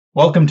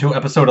Welcome to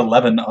episode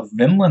 11 of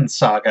Vinland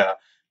Saga.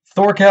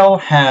 Thorkel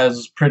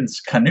has Prince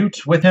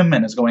Canute with him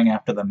and is going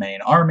after the main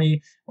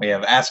army. We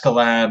have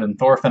Askeladd and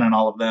Thorfinn and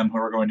all of them who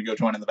are going to go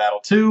join in the battle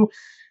too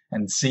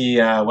and see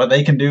what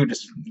they can do.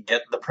 Just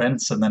get the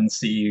prince and then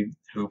see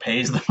who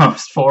pays the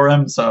most for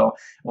him. So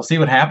we'll see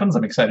what happens.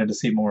 I'm excited to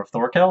see more of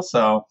Thorkel.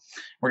 So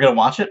we're going to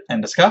watch it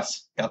and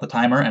discuss. Got the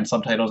timer and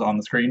subtitles on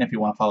the screen if you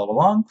want to follow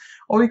along,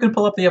 or you can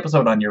pull up the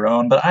episode on your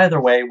own. But either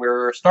way,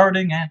 we're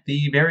starting at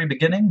the very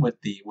beginning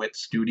with the Wit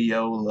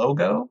Studio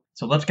logo.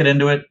 So let's get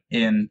into it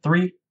in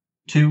 3,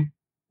 2,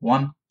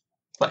 1,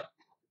 play.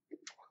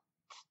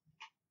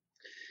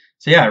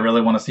 So yeah, I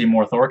really want to see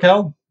more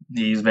Thorkel.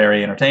 He's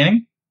very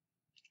entertaining.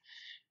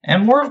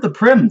 And more of the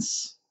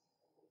prince.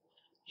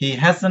 He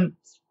hasn't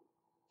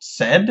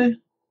said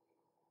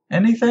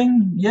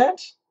anything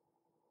yet.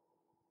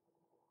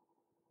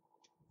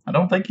 I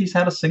don't think he's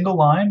had a single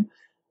line.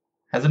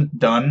 Hasn't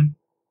done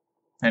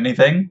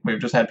anything. We've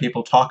just had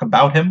people talk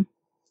about him.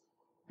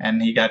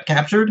 And he got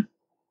captured.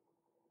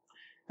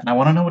 And I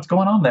want to know what's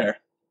going on there.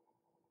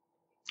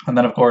 And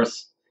then, of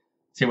course,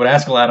 see what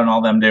Askeladd and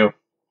all them do.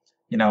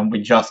 You know,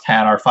 we just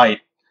had our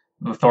fight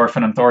with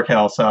Thorfinn and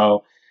Thorkel,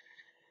 so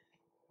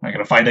am I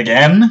going to fight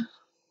again?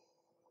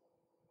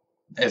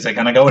 Is it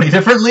going to go any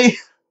differently?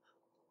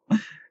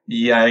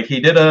 Yeah, he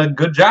did a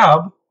good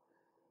job.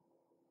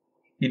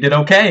 He did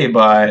okay,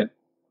 but,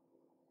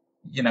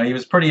 you know, he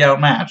was pretty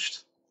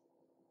outmatched.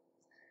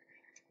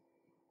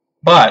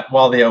 But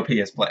while the OP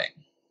is playing,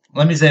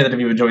 let me say that if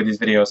you enjoyed these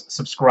videos,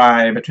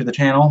 subscribe to the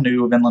channel.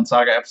 New Vinland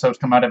Saga episodes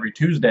come out every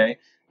Tuesday,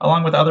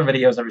 along with other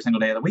videos every single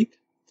day of the week.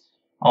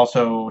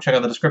 Also, check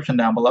out the description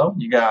down below.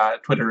 You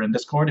got Twitter and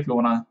Discord if you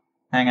want to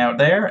hang out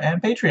there,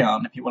 and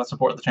Patreon if you want to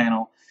support the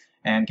channel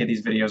and get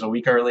these videos a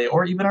week early,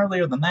 or even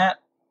earlier than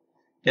that.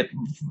 Get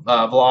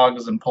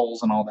vlogs and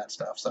polls and all that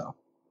stuff, so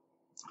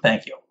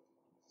thank you.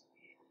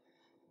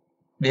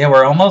 Yeah,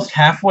 we're almost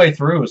halfway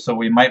through, so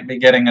we might be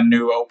getting a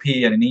new OP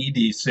and an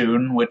ED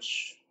soon,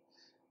 which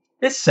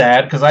is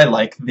sad, because I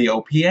like the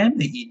OP and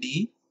the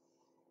ED.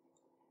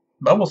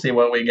 But we'll see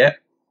what we get.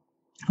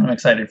 I'm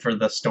excited for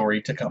the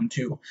story to come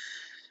too.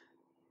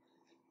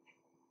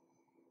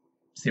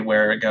 See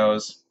where it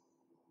goes.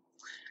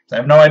 I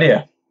have no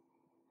idea.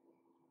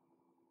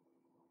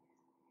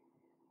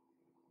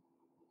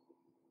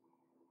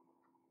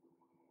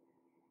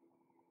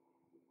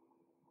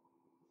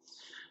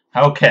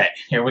 Okay,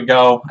 here we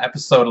go.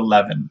 Episode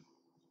 11.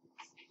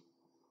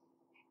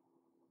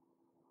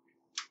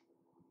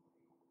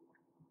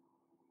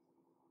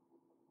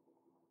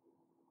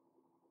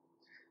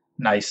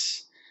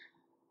 Nice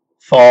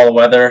fall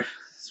weather,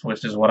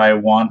 which is what I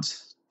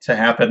want to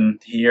happen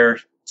here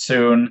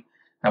soon.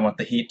 I want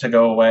the heat to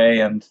go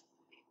away and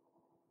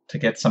to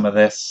get some of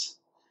this.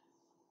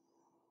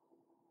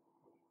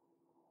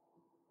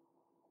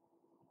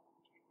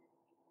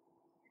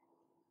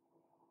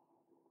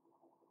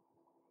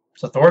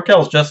 So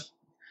Thorkel's just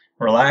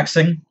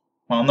relaxing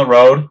on the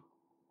road.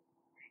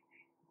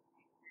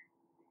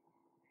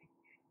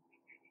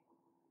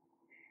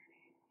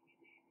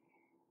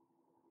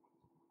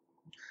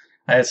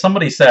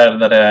 Somebody said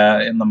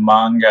that in the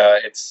manga,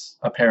 it's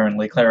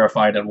apparently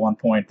clarified at one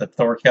point that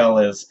Thorkel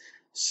is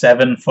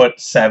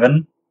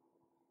 7'7",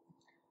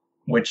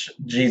 which,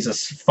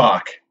 Jesus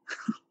fuck.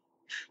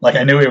 Like,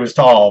 I knew he was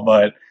tall,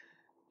 but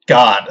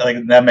God,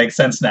 like, that makes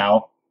sense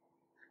now.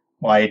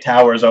 Why he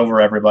towers over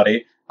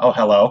everybody. Oh,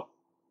 hello.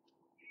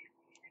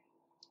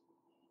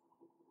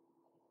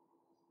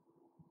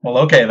 Well,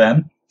 okay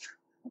then.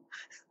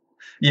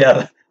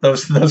 Yeah,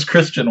 those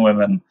Christian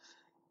women.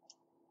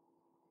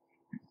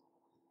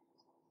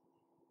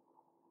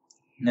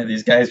 Yeah,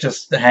 these guys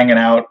just hanging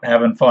out,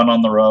 having fun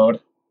on the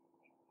road.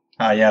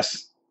 Ah,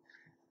 yes.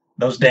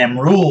 Those damn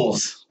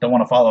rules. Don't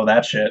want to follow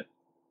that shit.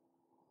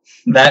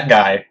 That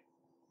guy.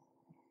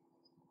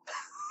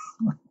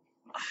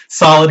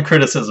 Solid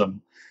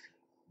criticism.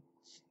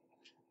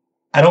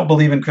 I don't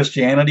believe in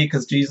Christianity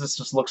because Jesus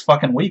just looks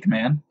fucking weak,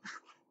 man.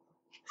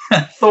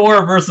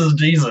 Thor versus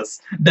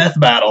Jesus. Death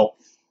battle.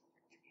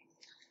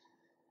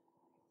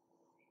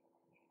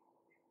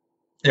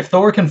 If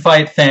Thor can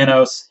fight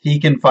Thanos, he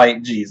can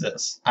fight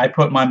Jesus. I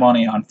put my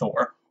money on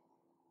Thor.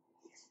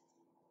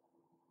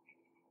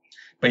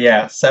 But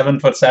yeah,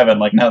 7'7",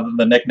 like, now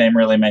the nickname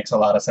really makes a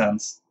lot of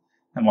sense.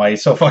 And why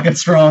he's so fucking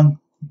strong.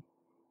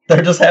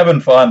 They're just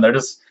having fun. They're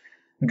just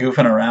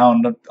goofing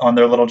around on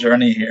their little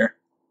journey here.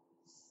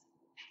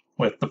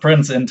 With the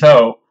prince in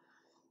tow.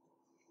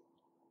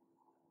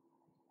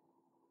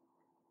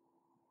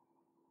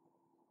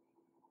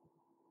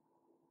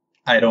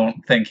 I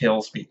don't think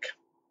he'll speak.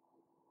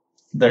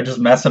 They're just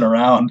messing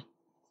around.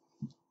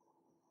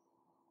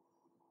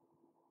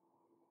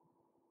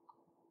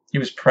 He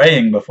was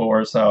praying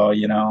before, so,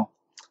 you know,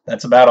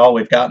 that's about all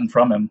we've gotten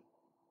from him.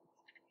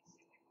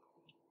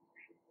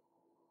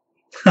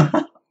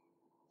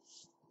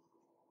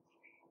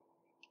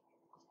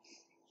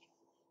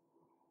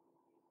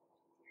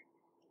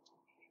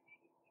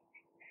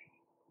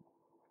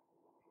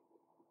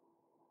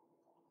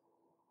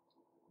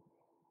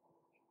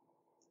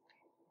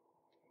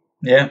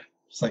 Yeah.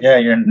 It's like, yeah,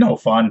 you're no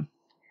fun.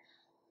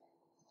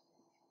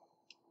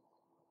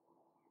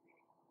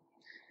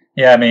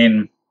 Yeah, I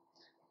mean,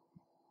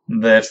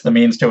 that's the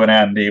means to an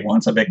end. He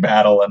wants a big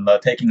battle, and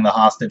taking the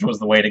hostage was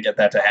the way to get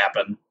that to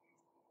happen.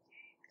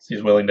 So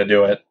he's willing to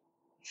do it.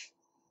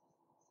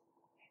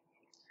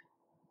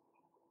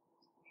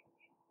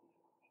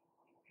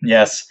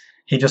 Yes,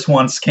 he just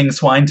wants King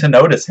Swine to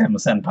notice him,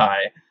 Senpai.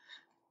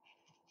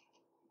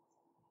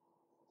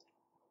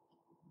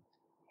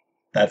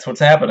 That's what's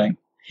happening.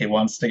 He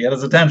wants to get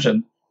his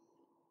attention.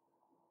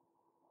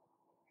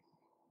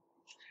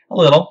 A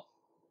little.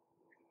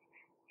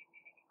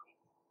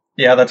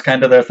 Yeah, that's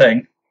kind of their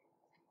thing.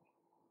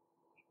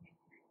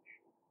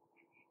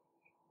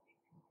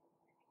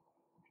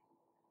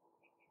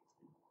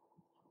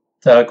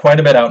 It's quite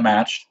a bit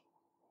outmatched.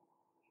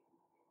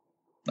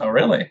 Oh,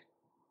 really?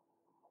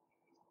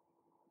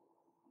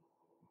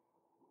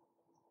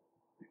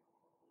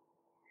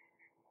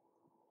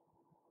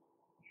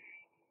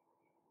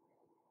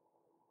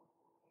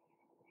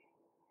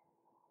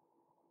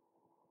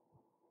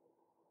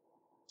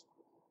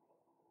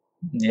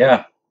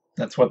 Yeah,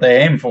 that's what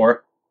they aim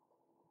for.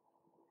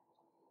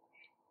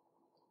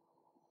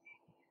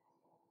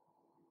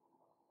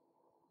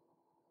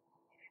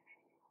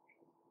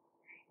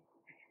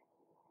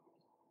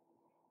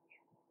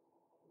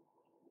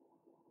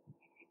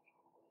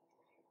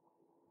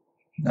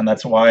 And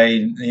that's why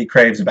he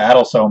craves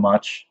battle so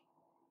much.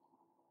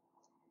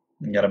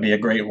 You gotta be a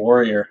great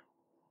warrior.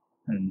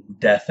 And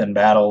death in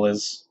battle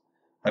is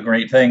a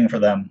great thing for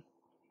them.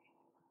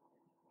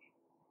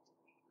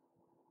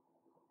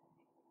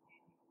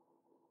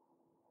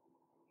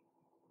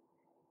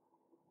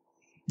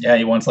 Yeah,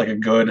 he wants like a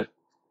good,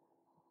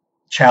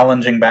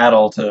 challenging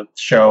battle to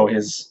show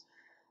his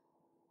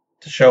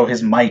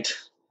might.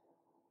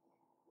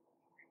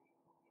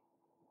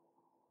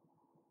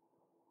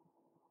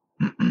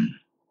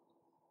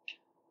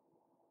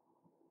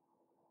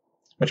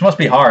 Which must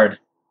be hard,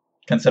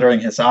 considering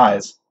his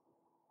size.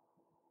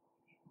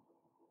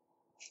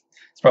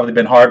 It's probably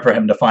been hard for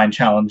him to find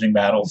challenging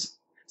battles,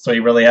 so he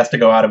really has to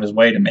go out of his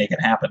way to make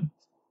it happen.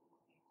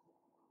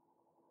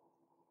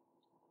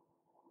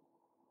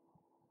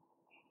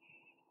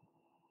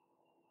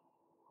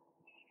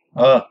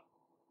 Uh,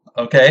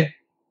 okay.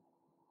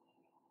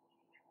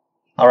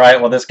 Alright,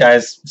 well, this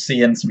guy's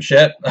seeing some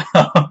shit.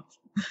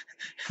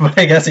 But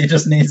I guess he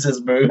just needs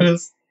his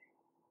booze.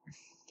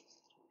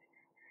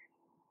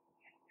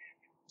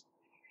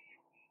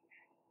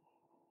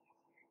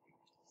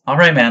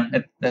 Alright,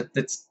 man.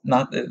 It's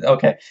not.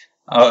 Okay.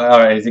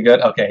 Alright, is he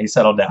good? Okay, he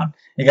settled down.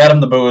 You got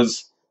him the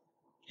booze.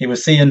 He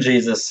was seeing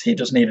Jesus. He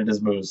just needed his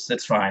booze.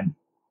 It's fine.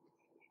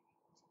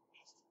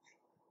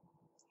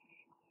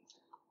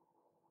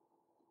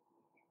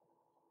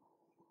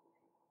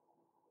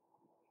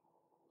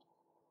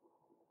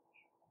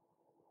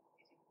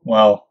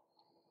 Well,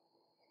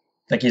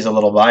 I think he's a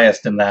little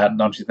biased in that,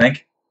 don't you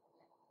think?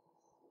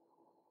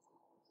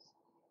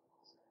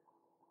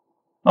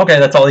 Okay,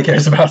 that's all he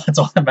cares about. That's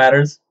all that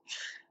matters.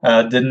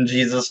 Didn't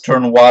Jesus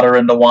turn water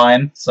into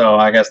wine? So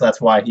I guess that's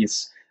why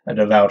he's a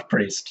devout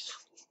priest.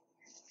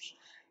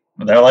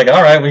 They're like,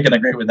 all right, we can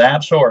agree with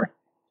that, sure.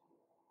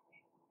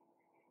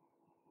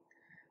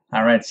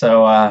 All right,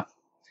 so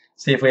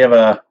see if we have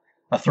a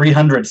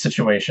 300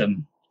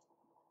 situation.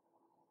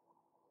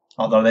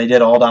 Although they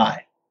did all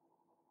die.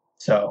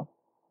 So,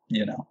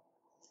 you know.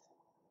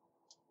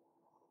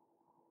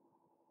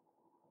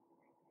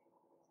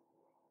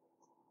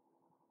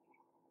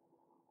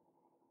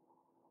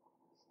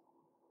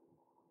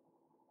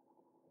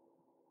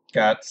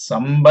 Got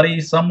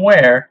somebody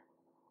somewhere.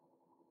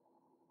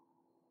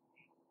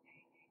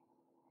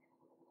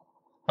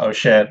 Oh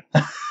shit.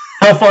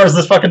 How far is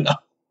this fucking...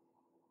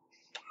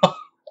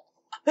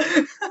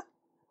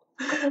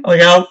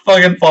 like, how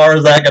fucking far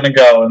is that gonna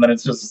go? And then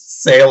it's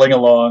just sailing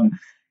along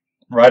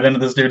right into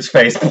this dude's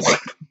face.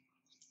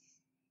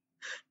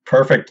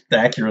 Perfect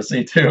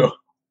accuracy, too.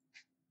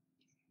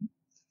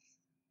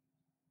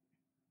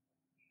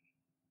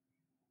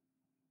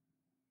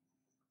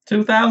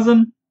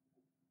 2,000?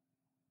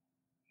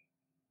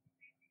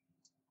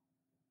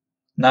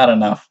 Not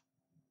enough.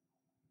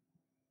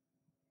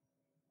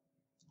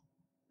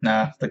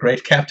 Nah, the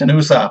great Captain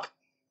Usopp.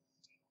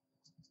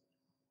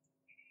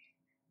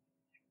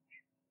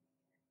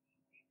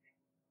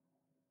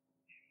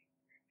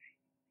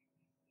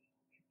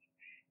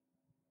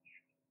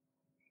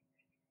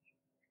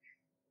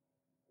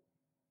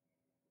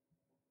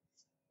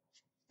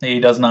 He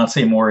does not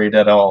seem worried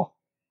at all.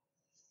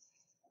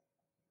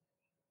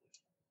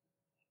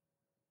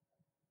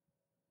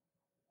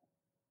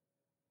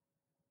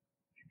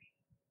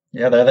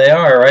 Yeah, there they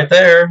are, right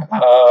there.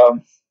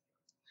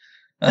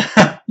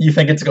 You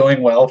think it's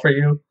going well for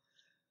you?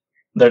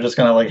 They're just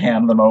gonna like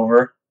hand them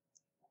over.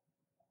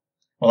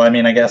 Well, I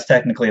mean, I guess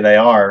technically they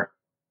are,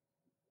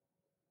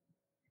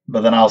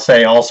 but then I'll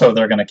say also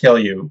they're gonna kill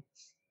you.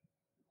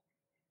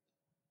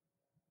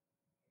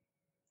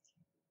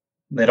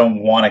 They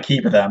don't want to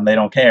keep them. They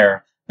don't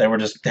care. They were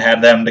just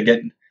had them to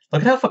get.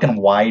 Look at how fucking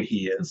wide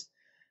he is.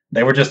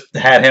 They were just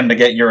had him to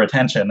get your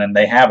attention, and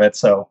they have it,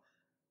 so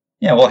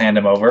yeah, we'll hand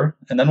him over,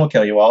 and then we'll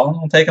kill you all, and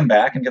we'll take him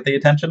back and get the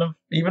attention of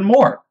even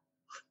more.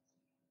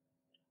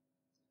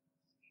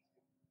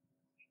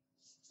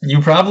 You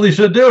probably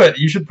should do it.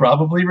 You should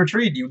probably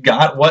retreat. You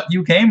got what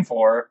you came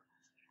for.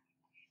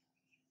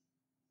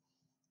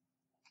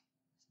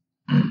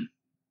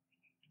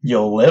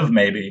 You'll live,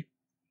 maybe.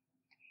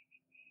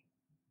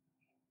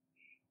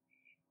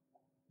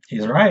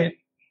 He's right.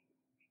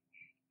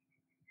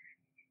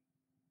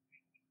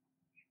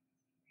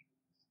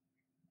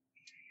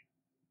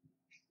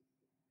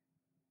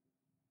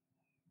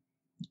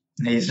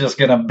 He's just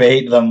gonna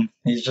bait them.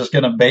 He's just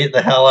gonna bait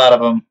the hell out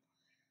of them.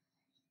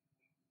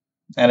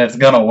 And it's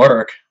gonna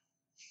work.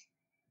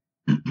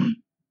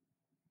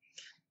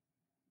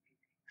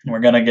 We're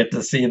gonna get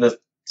to see the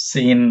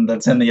scene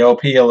that's in the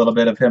OP a little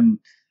bit of him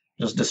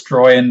just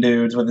destroying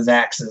dudes with his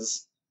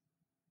axes.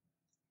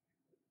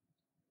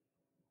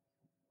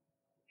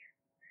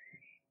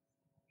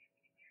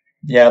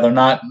 Yeah,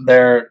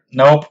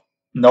 nope,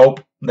 nope.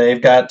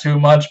 They've got too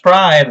much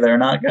pride. They're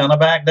not gonna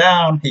back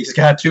down. He's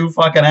got 2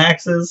 fucking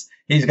axes.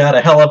 He's got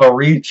a hell of a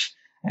reach,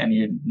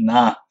 and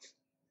nah.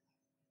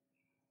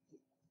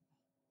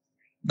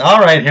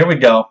 Alright, here we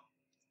go.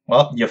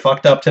 Well, you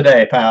fucked up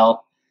today,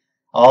 pal.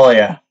 Oh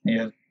yeah.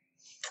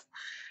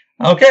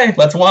 Okay,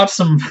 let's watch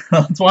some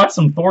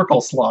Thorkel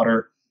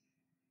slaughter.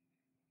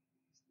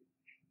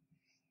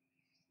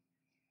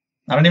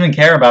 I don't even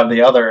care about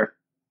the other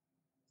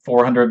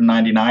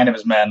 499 of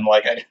his men.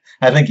 Like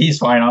I think he's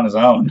fine on his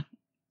own.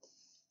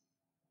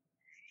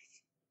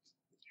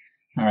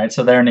 All right,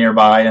 so they're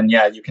nearby, and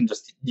yeah, you can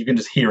just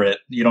hear it.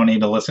 You don't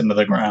need to listen to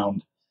the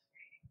ground.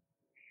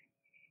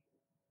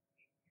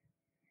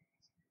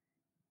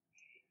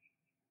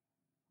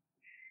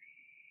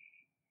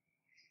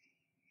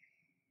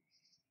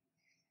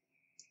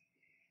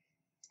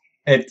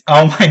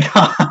 Oh my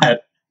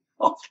god.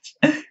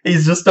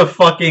 He's just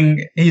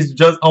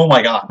oh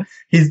my god.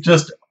 He's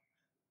just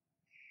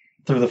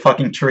through the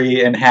fucking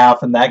tree in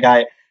half, and that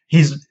guy,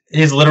 he's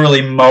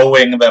literally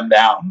mowing them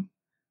down.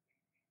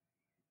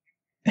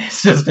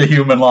 It's just a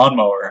human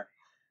lawnmower.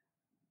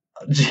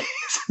 Jeez,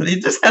 he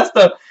just has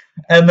to,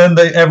 and then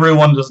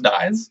everyone just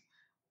dies.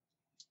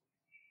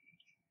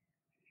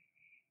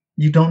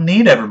 You don't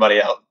need everybody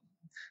else.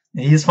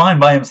 He's fine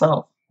by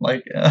himself.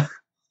 Like,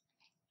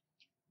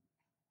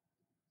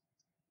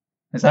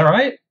 is that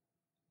right?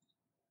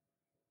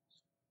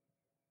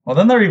 Well,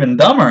 then they're even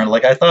dumber.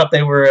 Like, I thought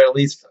they were at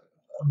least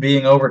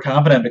being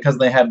overconfident because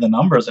they had the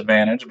numbers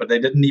advantage, but they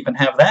didn't even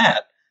have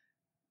that.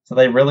 So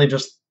they really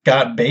just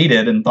got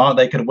baited and thought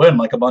they could win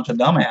like a bunch of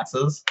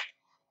dumbasses.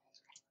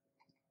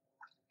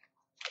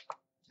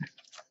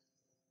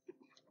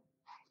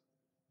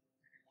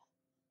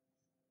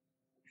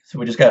 So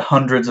we just got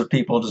hundreds of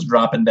people just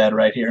dropping dead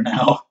right here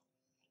now.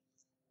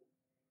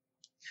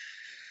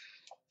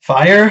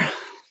 Fire.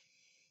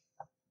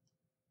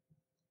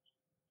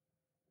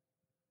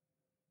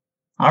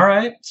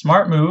 Alright,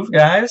 smart move,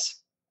 guys.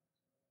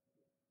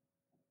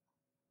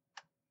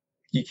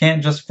 You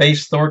can't just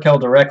face Thorkel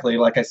directly.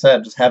 Like I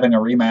said, just having a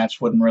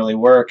rematch wouldn't really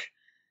work.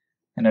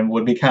 And it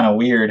would be kind of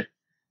weird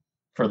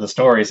for the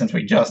story since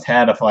we just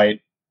had a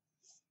fight.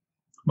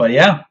 But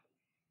yeah,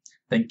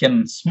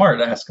 thinking smart,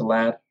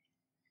 Askeladd.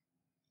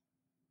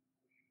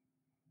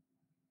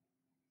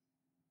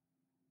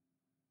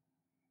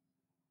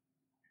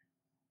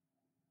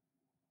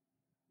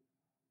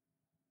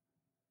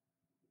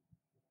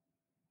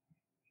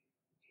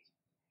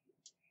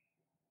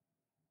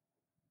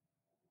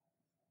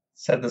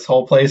 Set this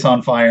whole place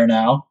on fire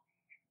now.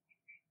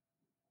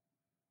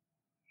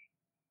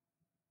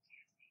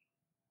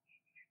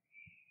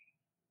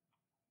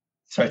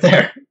 It's right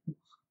there.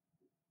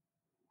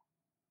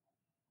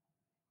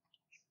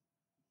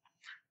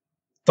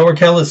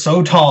 Thorkel is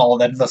so tall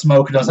that the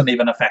smoke doesn't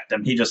even affect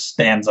him. He just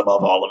stands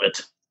above all of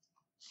it.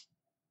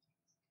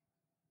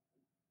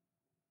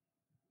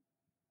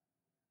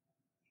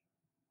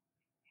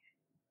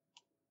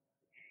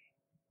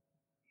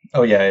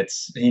 Oh yeah,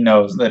 he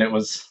knows that it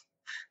was,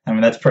 I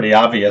mean, that's pretty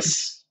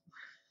obvious.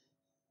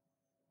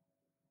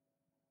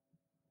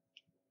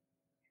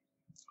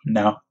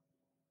 No.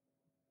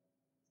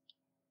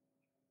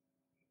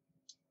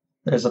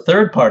 There's a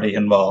third party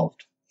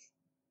involved.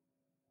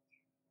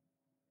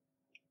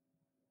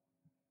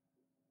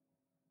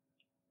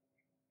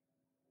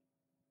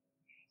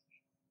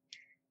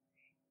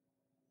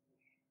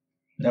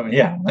 No,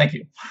 yeah, thank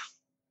you.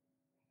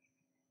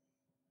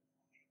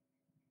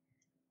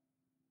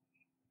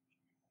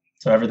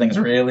 So everything's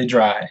really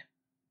dry.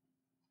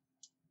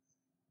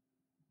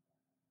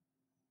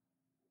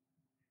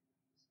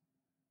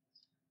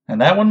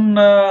 And that one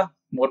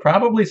would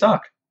probably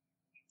suck.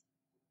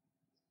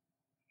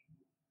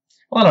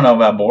 Well, I don't know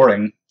about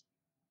boring.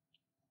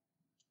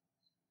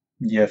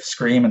 You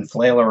scream and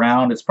flail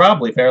around. It's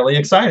probably fairly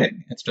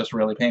exciting. It's just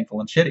really painful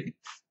and shitty.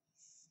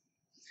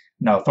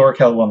 No,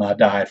 Thorkel will not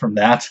die from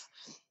that.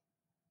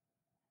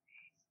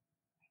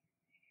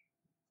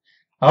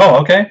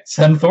 Oh, okay.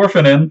 Send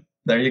Thorfinn in.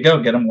 There you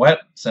go. Get him wet.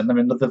 Send him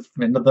into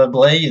the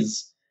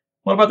blaze.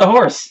 What about the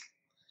horse?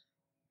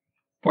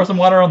 Pour some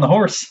water on the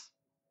horse.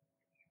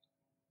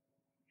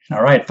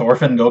 All right,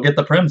 Thorfinn, go get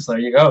the prince. There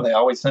you go. They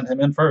always send him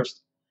in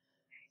first.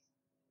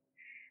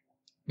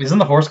 Isn't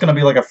the horse going to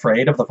be, like,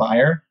 afraid of the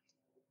fire?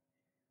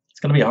 It's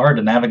going to be hard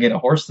to navigate a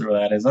horse through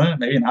that, isn't it?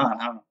 Maybe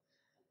not. I don't know.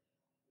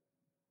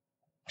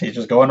 He's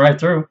just going right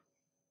through.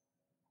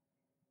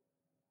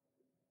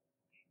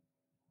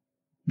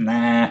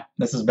 Nah,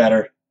 this is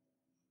better.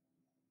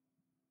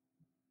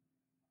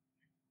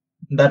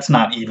 That's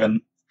not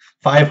even.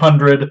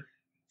 500,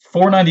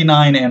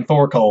 499, and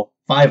Thorkel,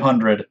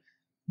 500.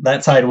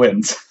 That side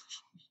wins.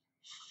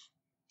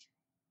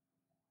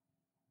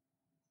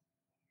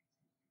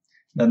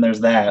 Then there's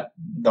that.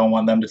 Don't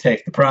want them to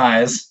take the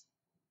prize.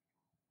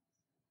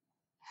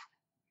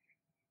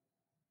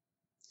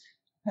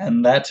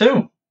 And that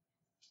too.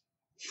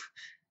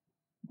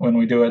 When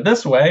we do it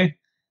this way,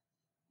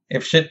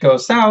 if shit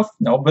goes south,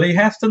 nobody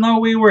has to know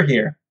we were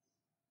here.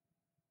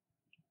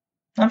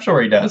 I'm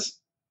sure he does.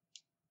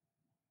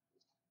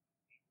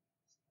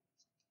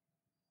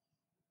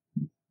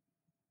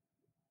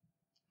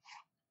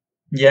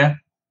 Yeah.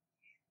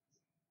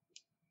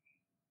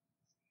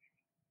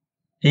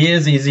 He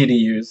is easy to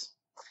use.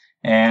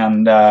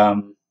 And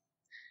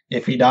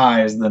if he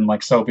dies, then,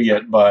 like, so be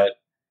it. But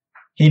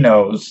he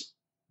knows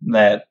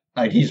that,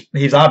 like,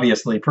 he's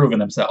obviously proven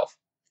himself.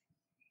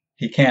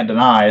 He can't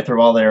deny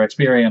through all their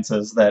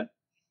experiences that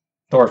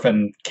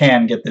Thorfinn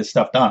can get this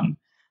stuff done.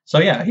 So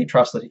yeah, he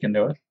trusts that he can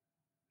do it.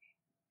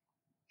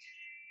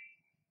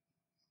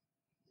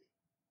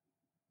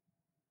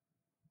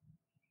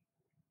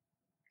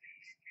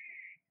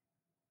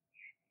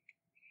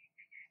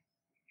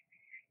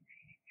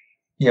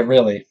 Yeah,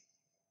 really.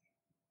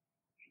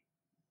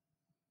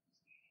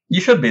 You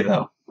should be,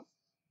 though.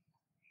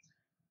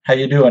 How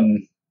you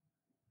doing?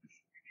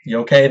 You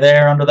okay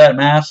there under that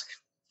mask?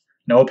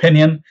 No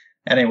opinion?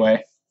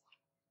 Anyway.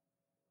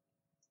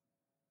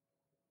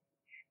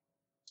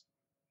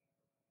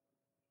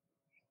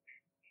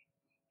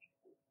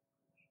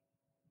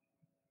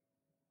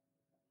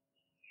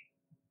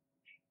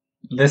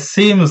 This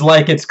seems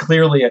like it's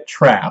clearly a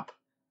trap.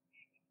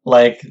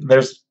 Like,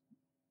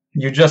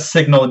 you just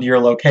signaled your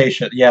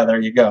location. Yeah, there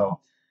you go.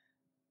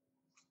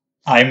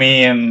 I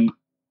mean,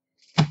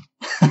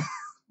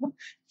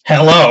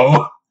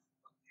 hello?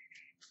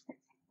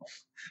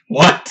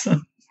 What?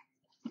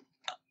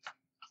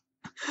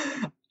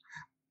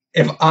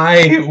 If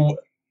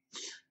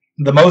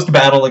the most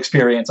battle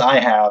experience I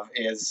have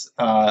is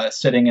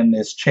sitting in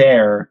this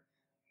chair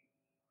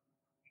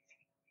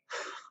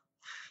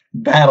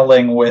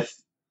battling with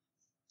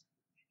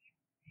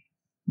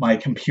my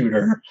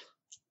computer.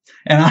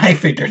 And I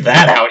figured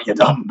that out, you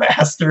dumb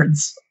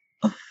bastards.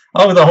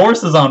 Oh, the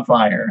horse is on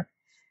fire.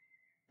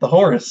 The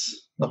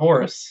horse. The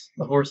horse.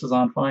 The horse is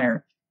on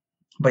fire.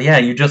 But yeah,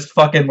 you just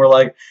fucking were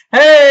like,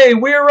 hey,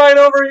 we're right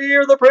over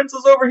here, the prince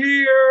is over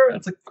here.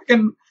 It's like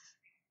fucking...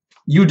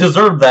 You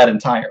deserved that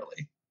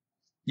entirely.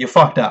 You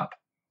fucked up.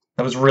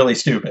 That was really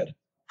stupid.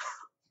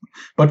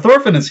 But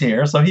Thorfinn is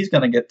here, so he's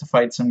gonna get to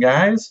fight some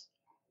guys.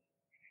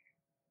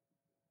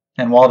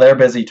 And while they're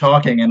busy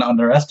talking and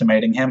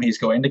underestimating him, he's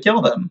going to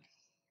kill them.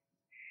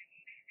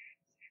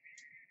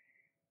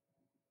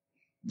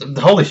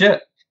 Holy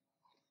shit.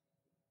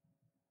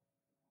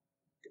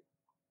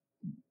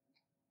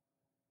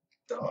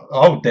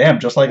 Oh, damn,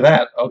 just like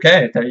that.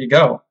 Okay, there you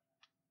go.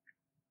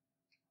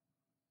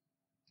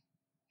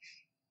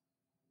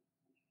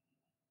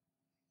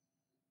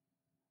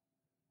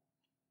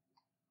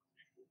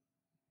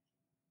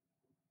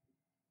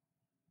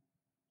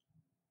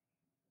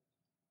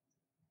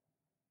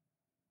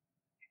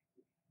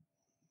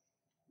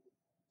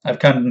 I've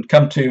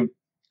come to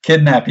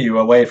kidnap you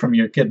away from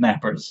your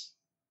kidnappers.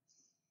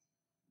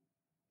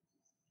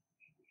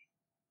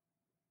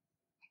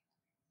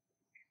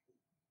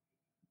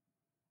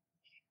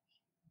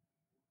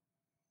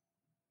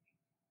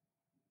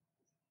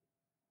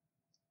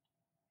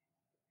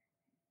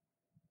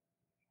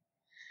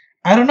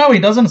 I don't know, he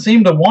doesn't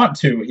seem to want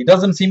to. He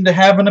doesn't seem to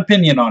have an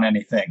opinion on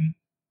anything.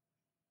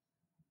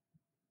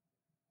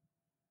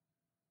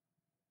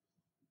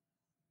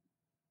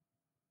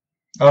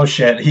 Oh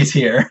shit, he's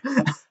here.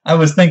 I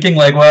was thinking,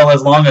 like, well,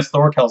 as long as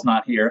Thorkel's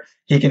not here,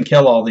 he can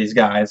kill all these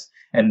guys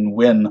and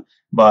win.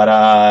 But,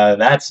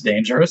 that's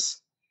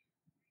dangerous.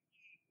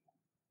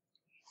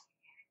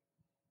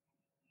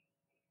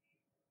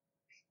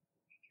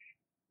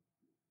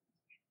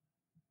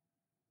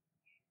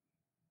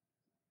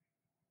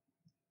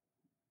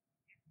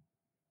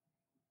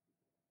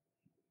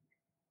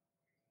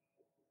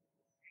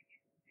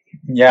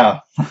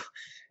 Yeah.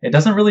 It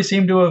doesn't really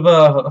seem to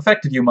have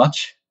affected you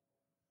much.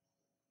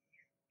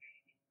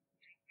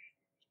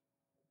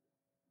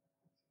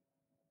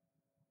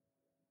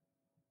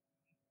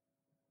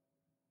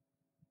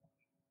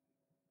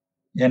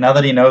 Yeah, now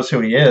that he knows who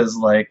he is,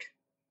 like,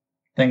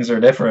 things are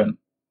different.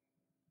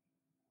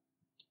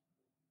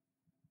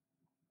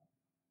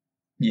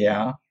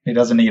 Yeah, he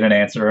doesn't need an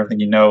answer. I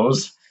think he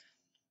knows.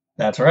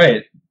 That's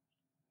right.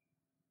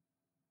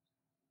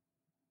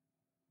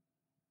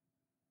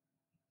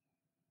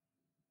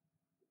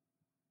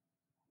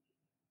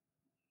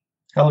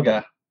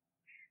 Helga.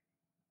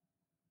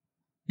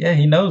 Yeah,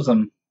 he knows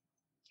him.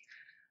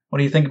 What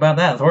do you think about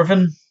that,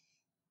 Thorfinn?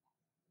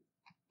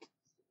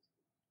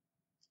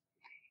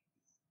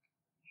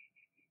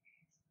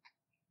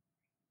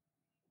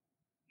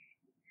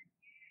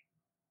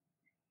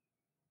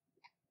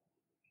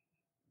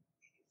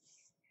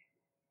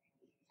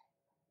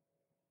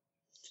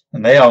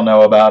 And they all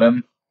know about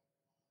him.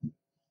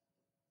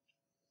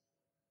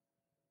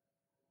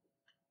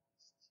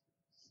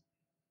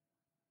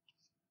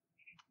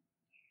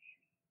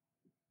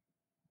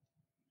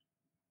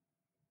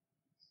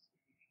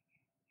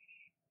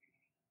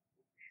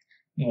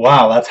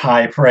 Wow, that's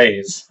high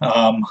praise.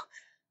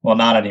 Well,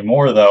 not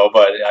anymore though,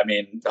 but I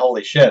mean,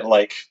 holy shit,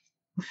 like,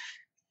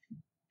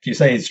 if you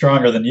say he's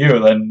stronger than you,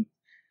 then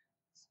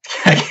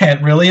I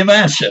can't really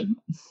imagine.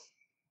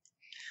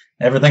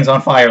 Everything's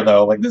on fire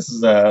though, like, this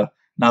is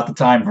not the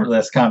time for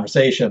this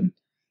conversation.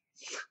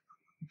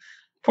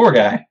 Poor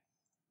guy.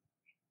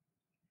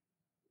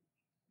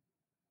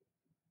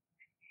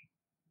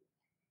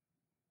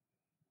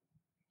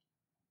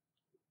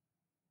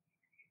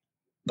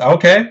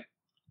 Okay.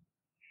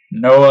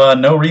 No,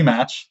 no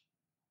rematch.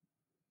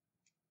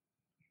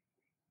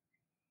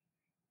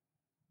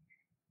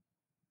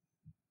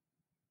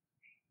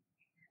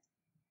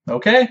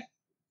 Okay.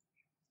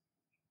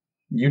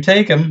 You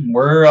take him.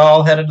 We're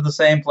all headed to the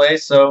same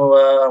place,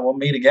 so we'll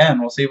meet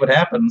again. We'll see what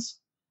happens.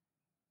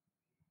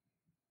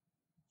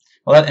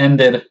 Well, that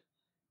ended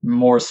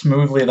more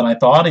smoothly than I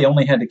thought. He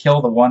only had to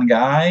kill the one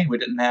guy. We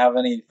didn't have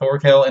any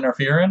Thorkel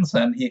interference,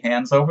 and he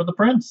hands over the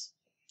prince.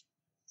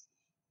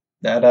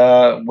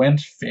 That went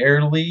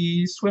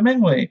fairly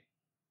swimmingly.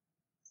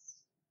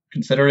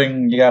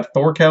 Considering you got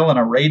Thorkel and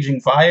a raging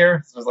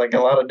fire, there's like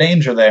a lot of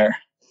danger there.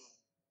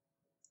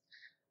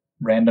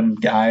 Random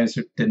guys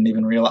who didn't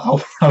even realize.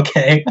 Oh,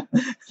 okay.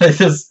 They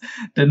just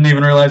didn't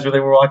even realize who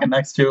they were walking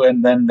next to,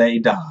 and then they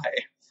die.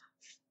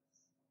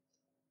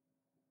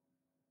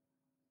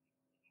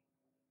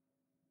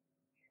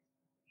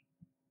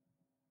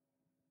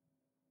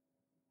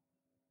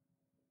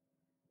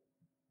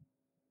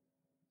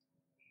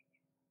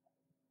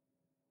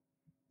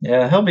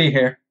 Yeah, he'll be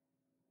here.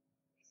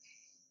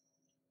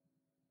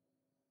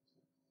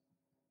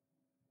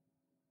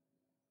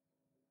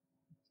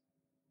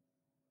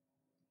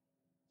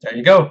 There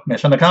you go.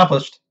 Mission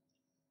accomplished.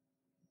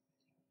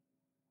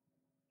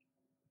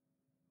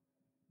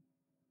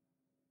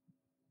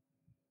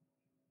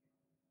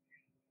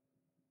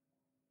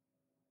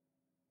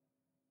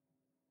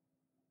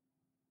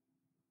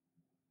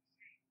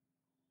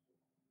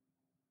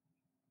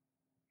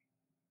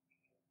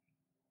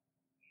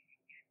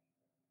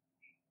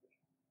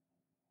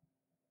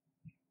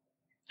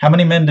 How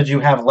many men did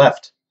you have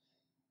left?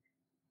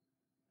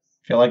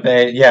 I feel like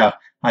yeah,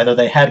 either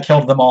they had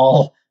killed them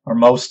all, or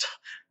most,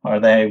 or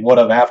they would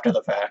have after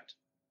the fact.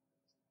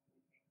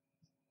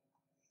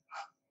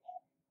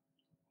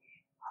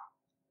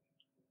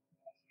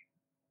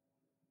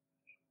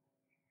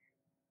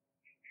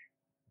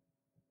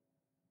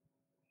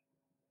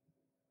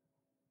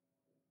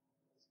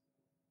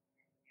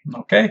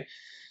 Okay,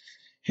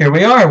 here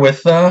we are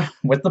with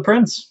the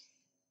prince.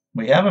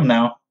 We have him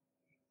now.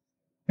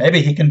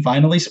 Maybe he can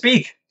finally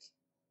speak.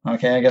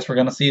 Okay, I guess we're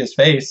gonna see his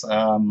face.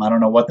 I don't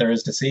know what there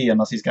is to see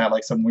unless he's got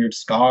like some weird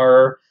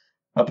scar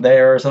up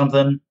there or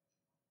something,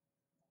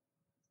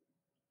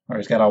 or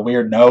he's got a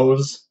weird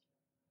nose.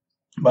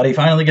 But he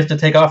finally gets to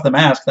take off the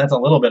mask. That's a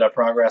little bit of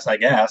progress, I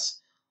guess.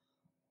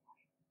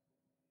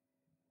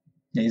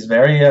 He's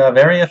very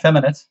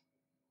effeminate.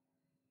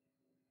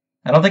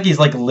 I don't think he's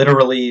like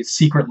literally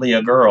secretly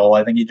a girl.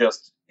 I think he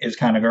just is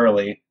kind of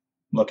girly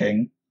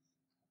looking.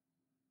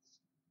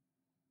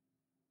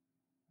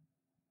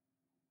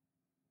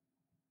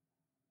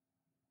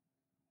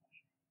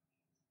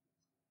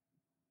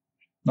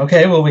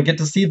 Okay, well, we get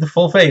to see the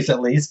full face at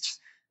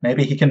least.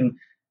 Maybe he can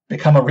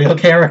become a real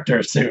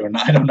character soon.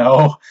 I don't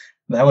know.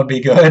 That would be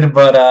good.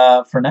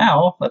 But for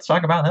now, let's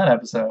talk about that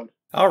episode.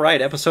 All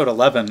right, episode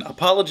 11.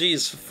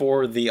 Apologies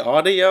for the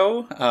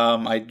audio.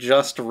 I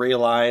just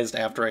realized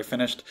after I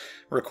finished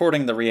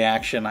recording the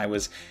reaction, I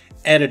was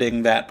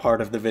editing that part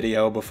of the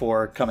video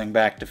before coming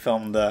back to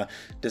film the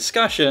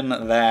discussion,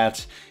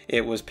 that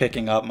it was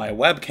picking up my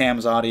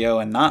webcam's audio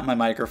and not my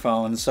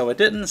microphone, so it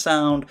didn't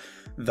sound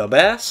the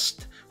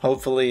best.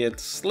 Hopefully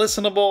it's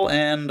listenable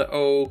and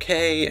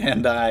okay,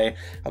 and I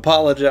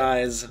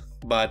apologize,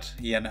 but,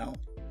 you know,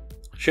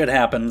 shit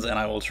happens, and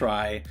I will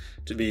try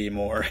to be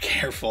more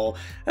careful.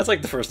 That's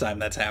like the first time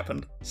that's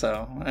happened,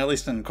 so at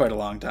least in quite a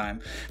long time.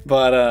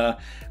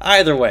 But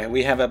either way,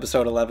 we have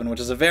episode 11,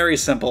 which is a very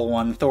simple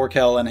one.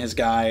 Thorkel and his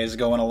guys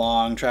going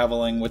along,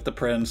 traveling with the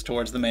prince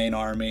towards the main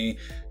army,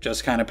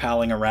 just kind of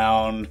palling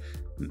around,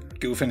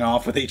 goofing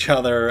off with each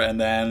other, and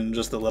then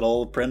just the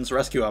little prince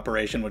rescue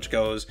operation, which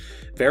goes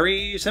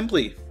very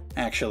simply,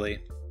 actually.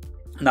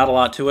 Not a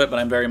lot to it, but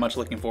I'm very much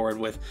looking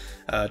forward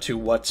to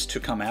what's to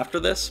come after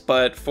this.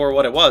 But for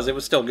what it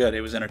was still good.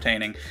 It was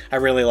entertaining. I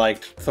really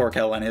liked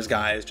Thorkel and his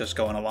guys just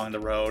going along the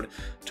road,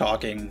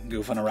 talking,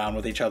 goofing around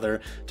with each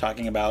other,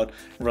 talking about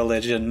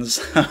religions,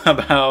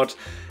 about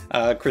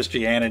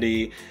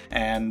Christianity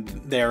and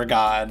their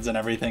gods and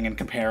everything, and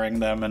comparing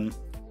them, and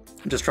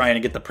just trying to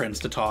get the prince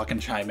to talk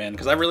and chime in,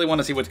 because I really want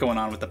to see what's going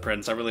on with the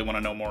prince. I really want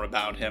to know more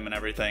about him and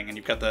everything. And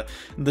you've got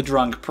the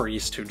drunk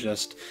priest who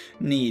just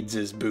needs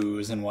his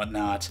booze and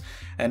whatnot.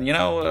 And, you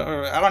know,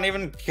 I don't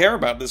even care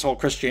about this whole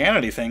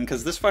Christianity thing,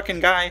 because this fucking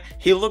guy,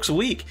 he looks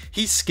weak.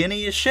 He's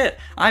skinny as shit.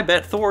 I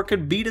bet Thor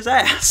could beat his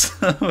ass.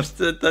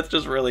 That's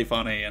just really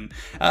funny. And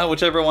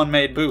whichever one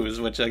made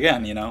booze, which,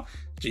 again, you know,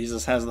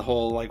 Jesus has the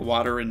whole, like,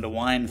 water into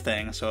wine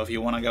thing, so if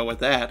you want to go with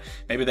that,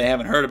 maybe they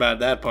haven't heard about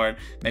that part.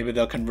 Maybe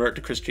they'll convert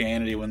to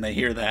Christianity when they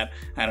hear that.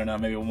 I don't know,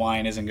 maybe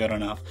wine isn't good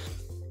enough.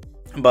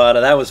 But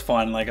that was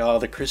fun, like, oh,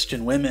 the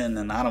Christian women,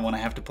 and I don't want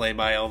to have to play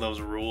by all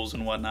those rules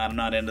and whatnot. I'm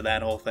not into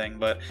that whole thing,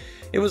 but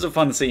it was a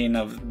fun scene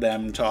of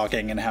them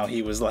talking and how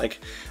he was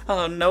like,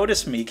 oh,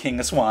 notice me, King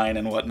of Swine,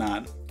 and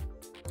whatnot.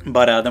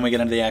 But then we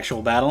get into the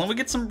actual battle, and we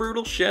get some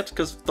brutal shit,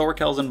 because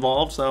Thorkel's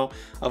involved, so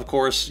of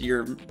course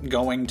you're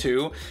going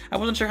to. I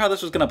wasn't sure how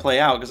this was going to play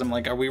out, because I'm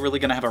like, are we really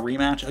going to have a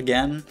rematch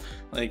again?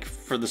 Like,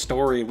 for the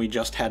story, we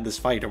just had this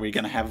fight. Are we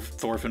going to have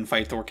Thorfinn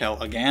fight Thorkel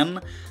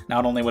again?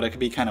 Not only would it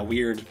be kind of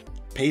weird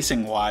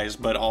pacing-wise,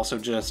 but also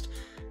just,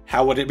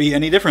 how would it be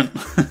any different?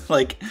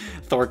 Like,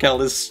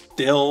 Thorkel is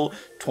still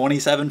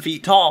 27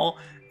 feet tall,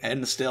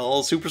 and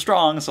still super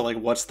strong, so like,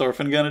 what's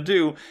Thorfinn going to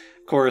do?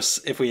 Of course,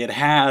 if we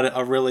had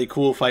a really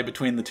cool fight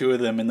between the two of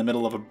them in the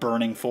middle of a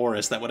burning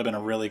forest, that would have been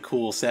a really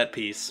cool set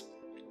piece.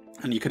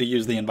 And you could have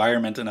used the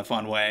environment in a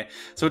fun way.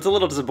 So it's a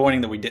little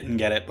disappointing that we didn't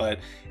get it, but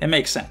it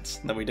makes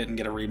sense that we didn't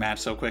get a rematch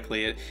so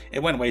quickly.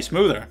 It went way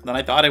smoother than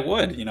I thought it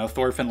would. You know,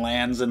 Thorfinn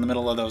lands in the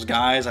middle of those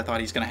guys. I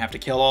thought he's going to have to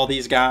kill all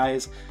these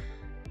guys.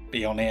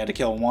 He only had to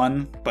kill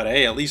one, but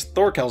hey, at least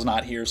Thorkel's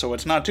not here, so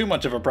it's not too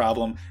much of a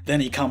problem. Then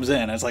he comes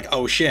in, and it's like,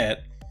 oh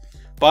shit.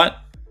 But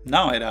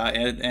no, it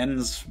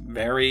ends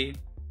very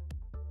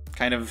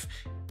kind of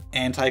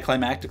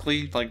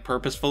anticlimactically, like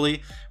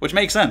purposefully, which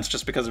makes sense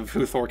just because of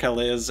who Thorkel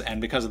is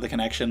and because of the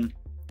connection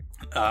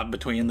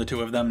between the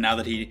two of them, now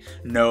that he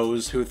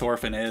knows who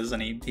Thorfinn is,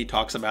 and he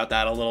talks about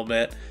that a little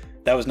bit.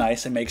 That was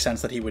nice. It makes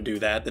sense that he would do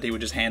that he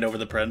would just hand over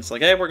the prince,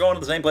 like, hey, we're going to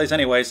the same place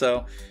anyway,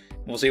 so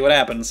we'll see what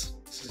happens.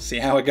 See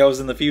how it goes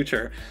in the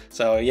future.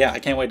 So yeah, I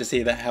can't wait to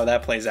see how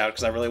that plays out,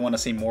 because I really want to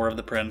see more of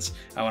the prince.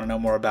 I want to know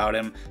more about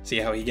him, see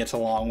how he gets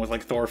along with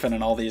like Thorfinn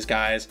and all these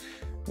guys,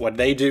 what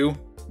they do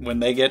when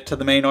they get to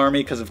the main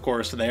army, because of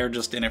course they're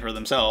just in it for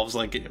themselves.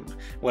 Like,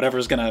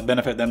 whatever's going to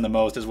benefit them the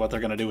most is what they're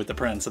going to do with the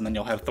prince, and then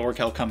you'll have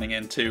Thorkel coming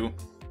in too.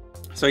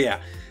 So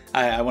yeah,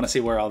 I want to see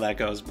where all that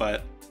goes.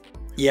 But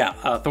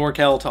yeah,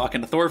 Thorkel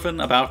talking to Thorfinn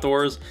about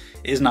Thors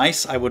is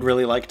nice. I would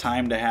really like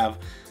time to have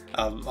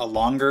a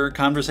longer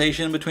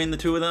conversation between the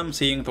two of them.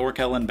 Seeing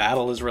Thorkel in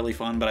battle is really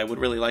fun, but I would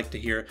really like to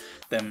hear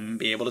them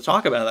be able to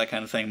talk about that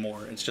kind of thing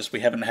more. It's just we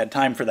haven't had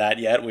time for that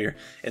yet. We're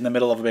in the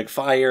middle of a big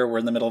fire, we're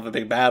in the middle of a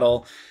big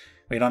battle.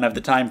 We don't have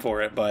the time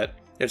for it, but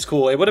it's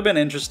cool. It would have been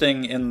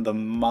interesting in the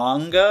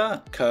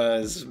manga,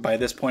 because by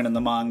this point in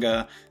the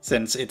manga,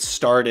 since it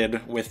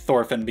started with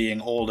Thorfinn being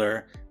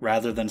older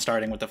rather than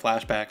starting with the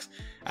flashbacks,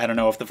 I don't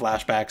know if the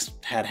flashbacks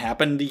had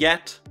happened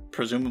yet.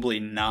 Presumably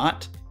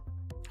not.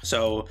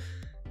 So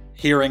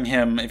hearing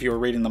him, if you were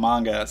reading the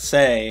manga,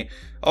 say,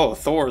 oh,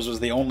 Thor's was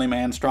the only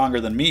man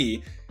stronger than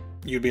me,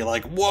 you'd be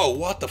like, whoa,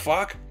 what the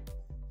fuck?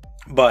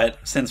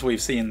 But since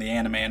we've seen the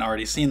anime and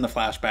already seen the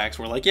flashbacks,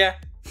 we're like, yeah.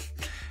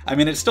 I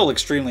mean, it's still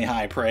extremely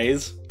high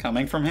praise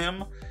coming from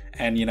him,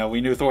 and, you know, we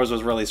knew Thor's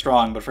was really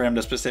strong, but for him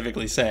to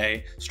specifically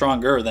say,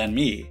 stronger than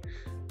me,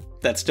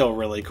 that's still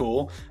really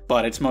cool.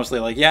 But it's mostly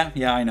like, yeah,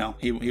 I know,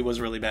 he was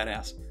really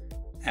badass.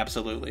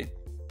 Absolutely.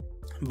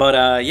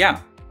 But, yeah,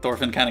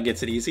 Thorfinn kind of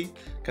gets it easy,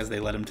 because they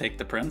let him take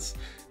the prince.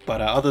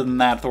 But other than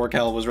that,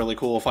 Thorkel was really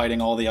cool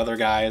fighting all the other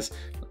guys.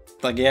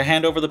 Like, yeah,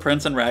 hand over the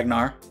prince and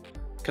Ragnar,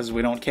 because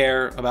we don't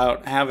care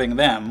about having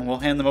them. We'll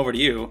hand them over to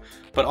you.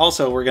 But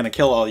also, we're going to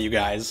kill all you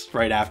guys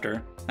right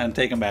after and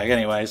take them back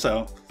anyway,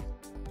 so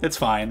it's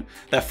fine.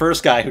 That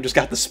first guy who just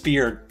got the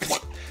spear,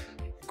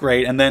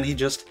 great, and then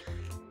it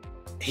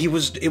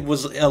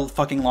was a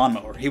fucking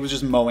lawnmower. He was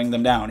just mowing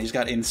them down. He's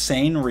got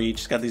insane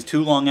reach. He's got these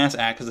two long-ass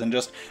axes and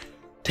just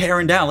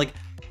tearing down. Like,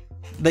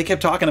 they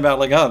kept talking about,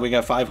 like, oh, we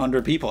got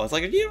 500 people. It's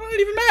like, it don't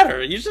even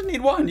matter. You just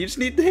need one. You just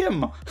need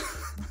him.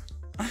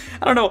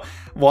 I don't know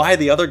why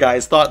the other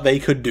guys thought they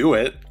could do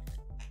it.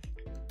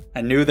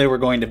 I knew they were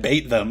going to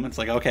bait them. It's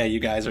like, okay, you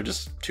guys are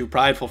just too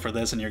prideful for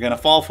this and you're going to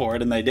fall for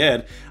it, and they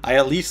did. I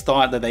at least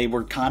thought that they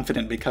were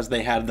confident because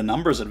they had the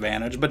numbers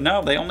advantage, but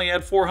no, they only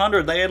had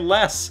 400. They had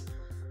less.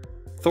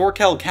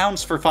 Thorkel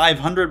counts for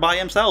 500 by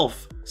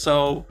himself,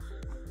 so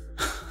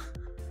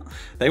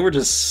they were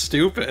just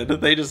stupid.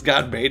 They just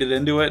got baited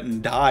into it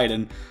and died,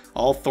 and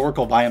all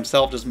Thorkel by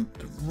himself just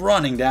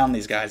running down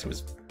these guys. It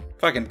was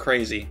fucking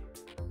crazy.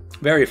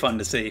 Very fun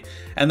to see.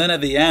 And then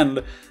at the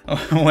end,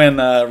 when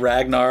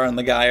Ragnar and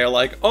the guy are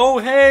like, "Oh,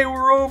 hey,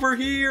 we're over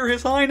here.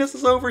 His Highness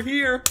is over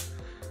here."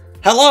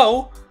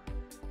 Hello?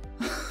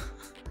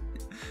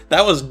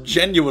 That was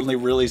genuinely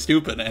really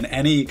stupid, and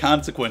any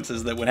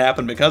consequences that would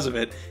happen because of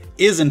it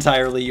is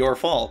entirely your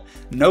fault.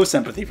 No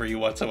sympathy for you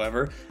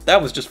whatsoever.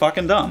 That was just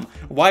fucking dumb.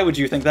 Why would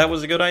you think that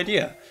was a good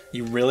idea?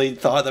 You really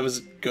thought that was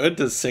good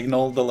to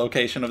signal the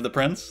location of the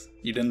prince?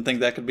 You didn't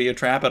think that could be a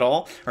trap at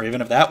all? Or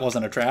even if that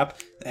wasn't a trap,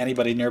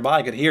 anybody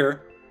nearby could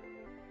hear.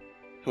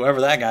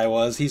 Whoever that guy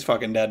was, he's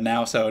fucking dead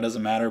now, so it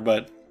doesn't matter,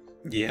 but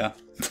yeah.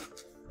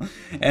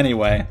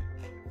 Anyway.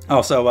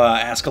 Also,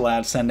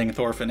 Askeladd sending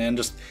Thorfinn in,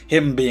 just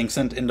him being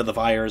sent into the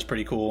fire is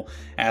pretty cool.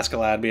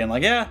 Askeladd being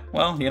like, yeah,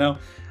 well, you know,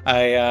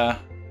 I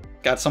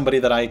got somebody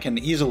that I can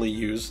easily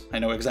use. I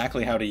know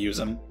exactly how to use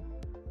him.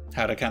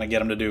 How to kind of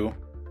get him to do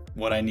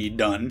what I need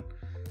done.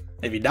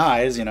 If he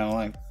dies, you know,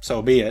 like,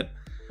 so be it.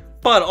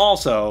 But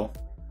also,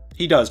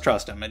 he does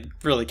trust him, and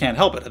really can't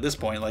help it at this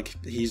point. Like,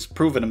 he's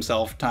proven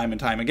himself time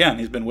and time again.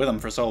 He's been with him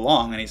for so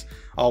long, and he's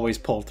always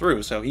pulled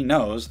through, so he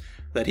knows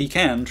that he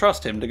can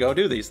trust him to go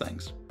do these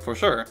things, for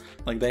sure.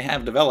 Like, they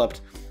have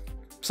developed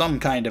some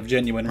kind of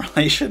genuine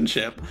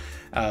relationship.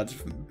 It's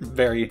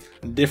very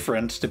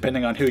different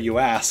depending on who you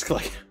ask,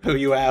 like, who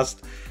you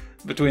asked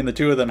between the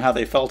two of them how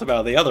they felt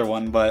about the other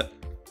one, but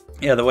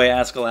yeah, the way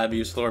Askeladd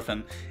views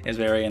Thorfinn is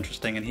very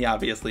interesting, and he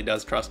obviously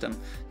does trust him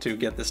to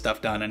get this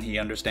stuff done, and he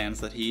understands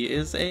that he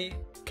is a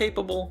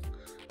capable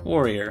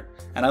warrior.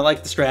 And I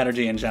like the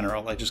strategy in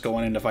general, like just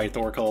going in to fight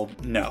Thorkel,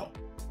 no.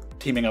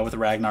 Teaming up with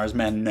Ragnar's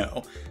men,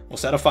 no. We'll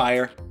set a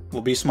fire,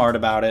 we'll be smart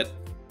about it.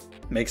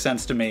 Makes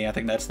sense to me, I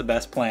think that's the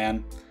best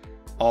plan.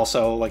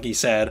 Also, like he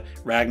said,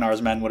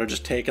 Ragnar's men would have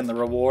just taken the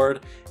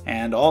reward.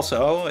 And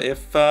also,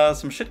 if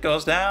some shit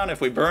goes down, if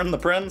we burn the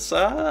prince,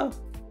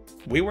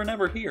 we were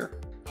never here.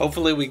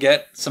 Hopefully we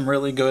get some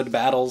really good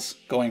battles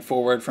going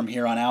forward from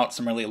here on out,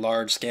 some really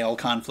large-scale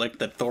conflict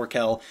that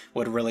Thorkel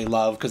would really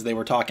love, because they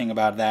were talking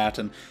about that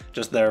and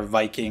just their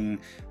Viking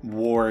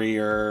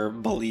warrior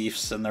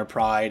beliefs and their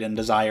pride and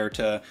desire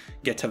to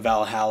get to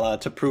Valhalla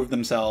to prove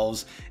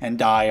themselves and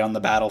die on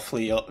the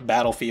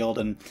battlefield,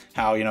 and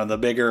how, you know, the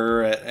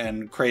bigger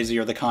and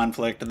crazier the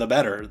conflict, the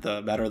better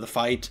the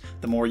fight,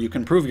 the more you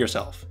can prove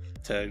yourself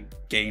to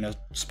gain a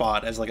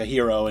spot as like a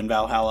hero in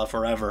Valhalla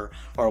forever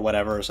or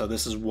whatever. So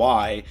this is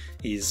why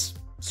he's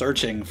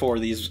searching for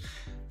these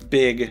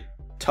big,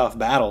 tough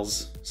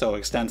battles so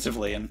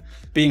extensively. And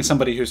being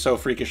somebody who's so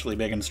freakishly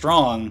big and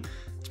strong,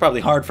 it's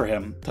probably hard for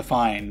him to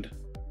find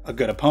a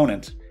good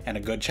opponent and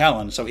a good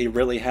challenge. So he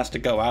really has to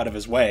go out of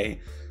his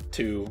way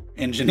to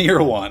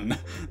engineer one,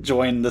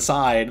 join the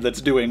side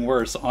that's doing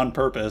worse on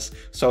purpose,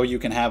 so you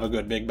can have a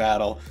good big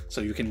battle, so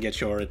you can get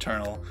your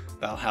eternal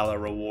Valhalla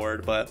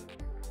reward. But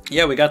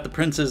yeah, we got the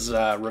prince's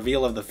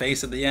reveal of the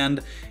face at the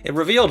end. It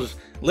revealed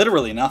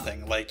literally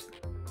nothing. Like,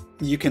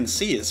 you can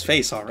see his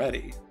face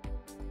already.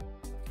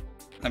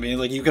 I mean,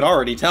 like, you could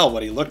already tell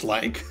what he looked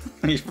like,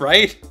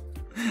 right?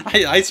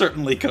 I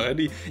certainly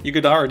could. You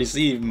could already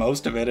see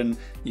most of it, and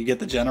you get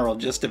the general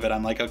gist of it.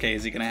 I'm like, okay,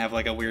 is he gonna have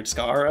like a weird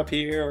scar up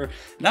here? Or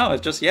no,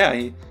 it's just,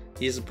 yeah,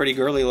 he's pretty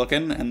girly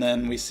looking, and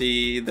then we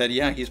see that,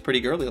 yeah, he's pretty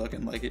girly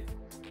looking. Like,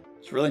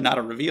 it's really not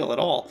a reveal at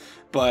all.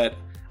 But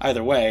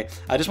either way,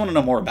 I just want to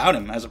know more about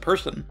him as a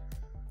person.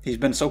 He's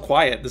been so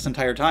quiet this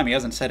entire time. He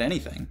hasn't said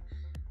anything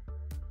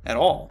at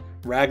all.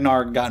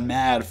 Ragnar got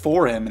mad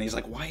for him, and he's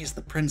like, why does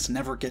the prince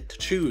never get to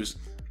choose?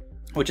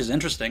 Which is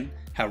interesting,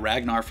 how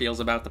Ragnar feels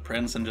about the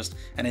prince and just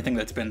anything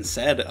that's been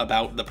said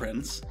about the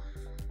prince.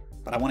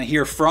 But I want to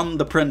hear from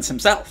the prince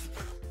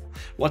himself.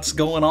 What's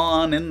going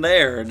on in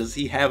there? Does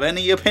he have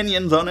any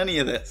opinions on any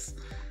of this?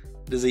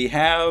 Does he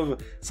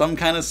have some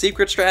kind of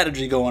secret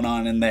strategy going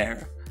on in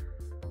there?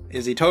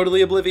 Is he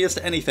totally oblivious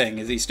to anything?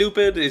 Is he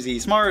stupid? Is he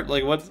smart?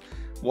 Like,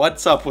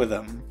 what's up with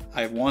him?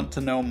 I want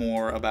to know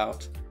more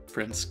about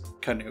Prince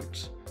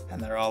Canute. And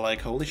they're all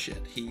like, holy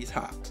shit, he's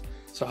hot.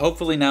 So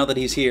hopefully now that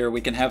he's here, we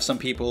can have some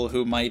people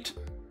who might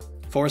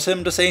force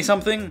him to say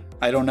something.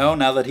 I don't know,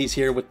 now that he's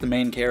here with the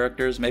main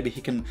characters, maybe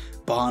he can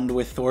bond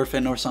with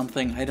Thorfinn or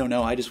something. I don't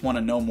know, I just want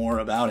to know more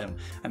about him.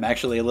 I'm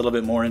actually a little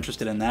bit more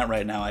interested in that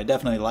right now. I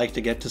definitely like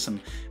to get to some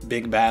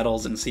big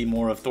battles and see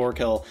more of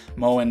Thorkel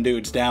mowing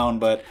dudes down,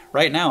 but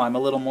right now I'm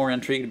a little more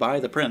intrigued by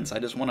the prince. I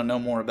just want to know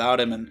more about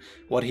him and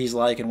what he's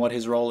like and what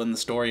his role in the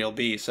story will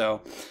be.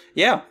 So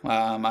yeah,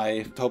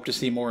 I hope to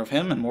see more of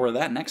him and more of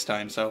that next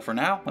time. So for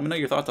now, let me know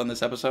your thoughts on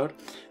this episode.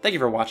 Thank you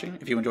for watching.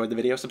 If you enjoyed the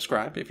video,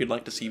 subscribe. If you'd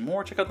like to see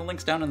more, check out the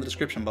links down in the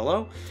description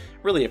below.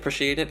 Really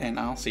appreciate it, and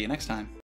I'll see you next time.